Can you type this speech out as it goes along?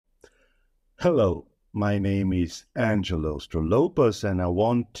Hello, my name is Angelo Strolopez, and I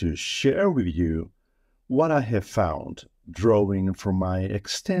want to share with you what I have found drawing from my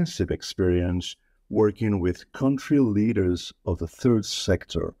extensive experience working with country leaders of the third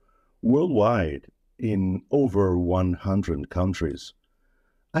sector worldwide in over 100 countries.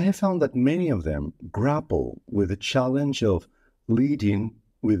 I have found that many of them grapple with the challenge of leading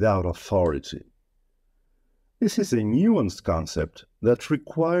without authority. This is a nuanced concept that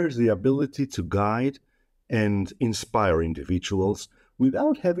requires the ability to guide and inspire individuals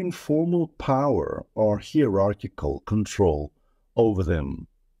without having formal power or hierarchical control over them.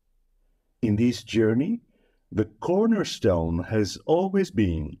 In this journey, the cornerstone has always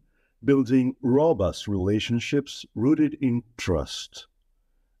been building robust relationships rooted in trust.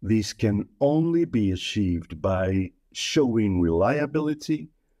 This can only be achieved by showing reliability,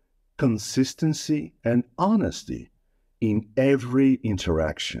 consistency, and honesty in every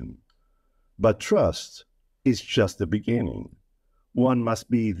interaction. But trust is just the beginning. One must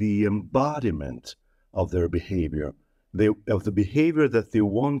be the embodiment of their behavior, of the behavior that they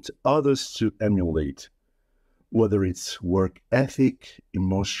want others to emulate, whether it's work ethic,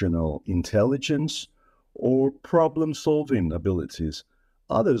 emotional intelligence, or problem solving abilities.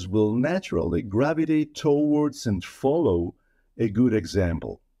 Others will naturally gravitate towards and follow a good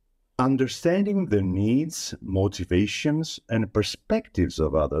example. Understanding the needs, motivations, and perspectives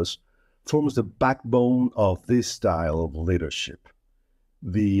of others forms the backbone of this style of leadership.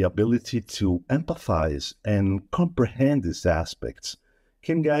 The ability to empathize and comprehend these aspects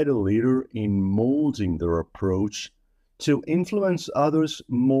can guide a leader in molding their approach to influence others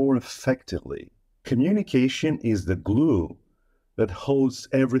more effectively. Communication is the glue that holds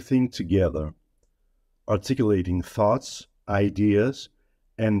everything together, articulating thoughts, ideas,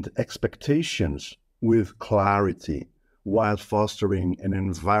 and expectations with clarity while fostering an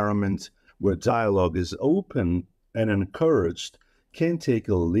environment where dialogue is open and encouraged can take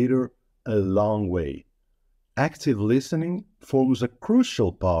a leader a long way. Active listening forms a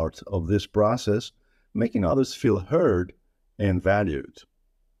crucial part of this process, making others feel heard and valued.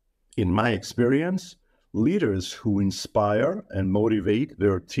 In my experience, leaders who inspire and motivate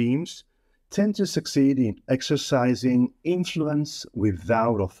their teams tend to succeed in exercising influence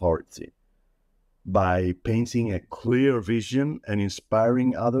without authority. By painting a clear vision and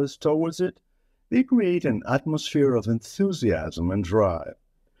inspiring others towards it, they create an atmosphere of enthusiasm and drive.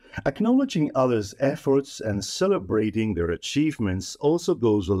 Acknowledging others' efforts and celebrating their achievements also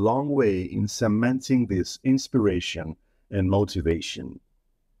goes a long way in cementing this inspiration and motivation.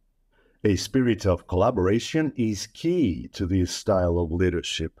 A spirit of collaboration is key to this style of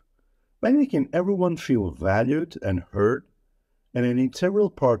leadership. By making everyone feel valued and heard and an integral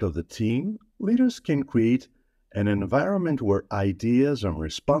part of the team, leaders can create an environment where ideas and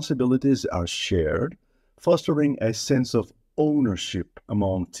responsibilities are shared, fostering a sense of ownership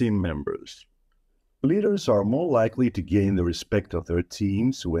among team members. Leaders are more likely to gain the respect of their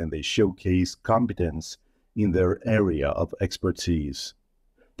teams when they showcase competence in their area of expertise.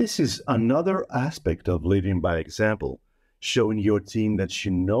 This is another aspect of leading by example, showing your team that you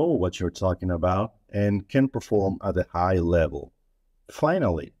know what you're talking about and can perform at a high level.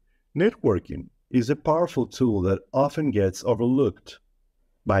 Finally, networking is a powerful tool that often gets overlooked.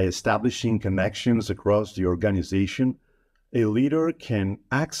 By establishing connections across the organization, a leader can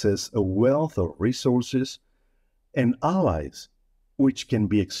access a wealth of resources and allies, which can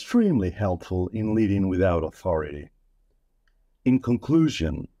be extremely helpful in leading without authority. In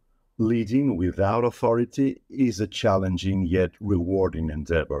conclusion, leading without authority is a challenging yet rewarding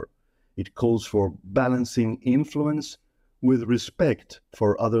endeavor. It calls for balancing influence with respect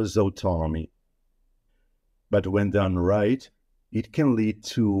for others' autonomy. But when done right, it can lead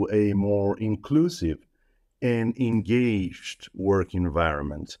to a more inclusive and engaged work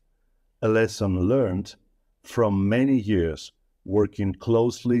environment, a lesson learned from many years working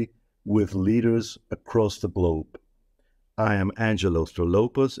closely with leaders across the globe. I am Angelo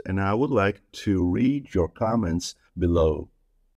Strolopez, and I would like to read your comments below.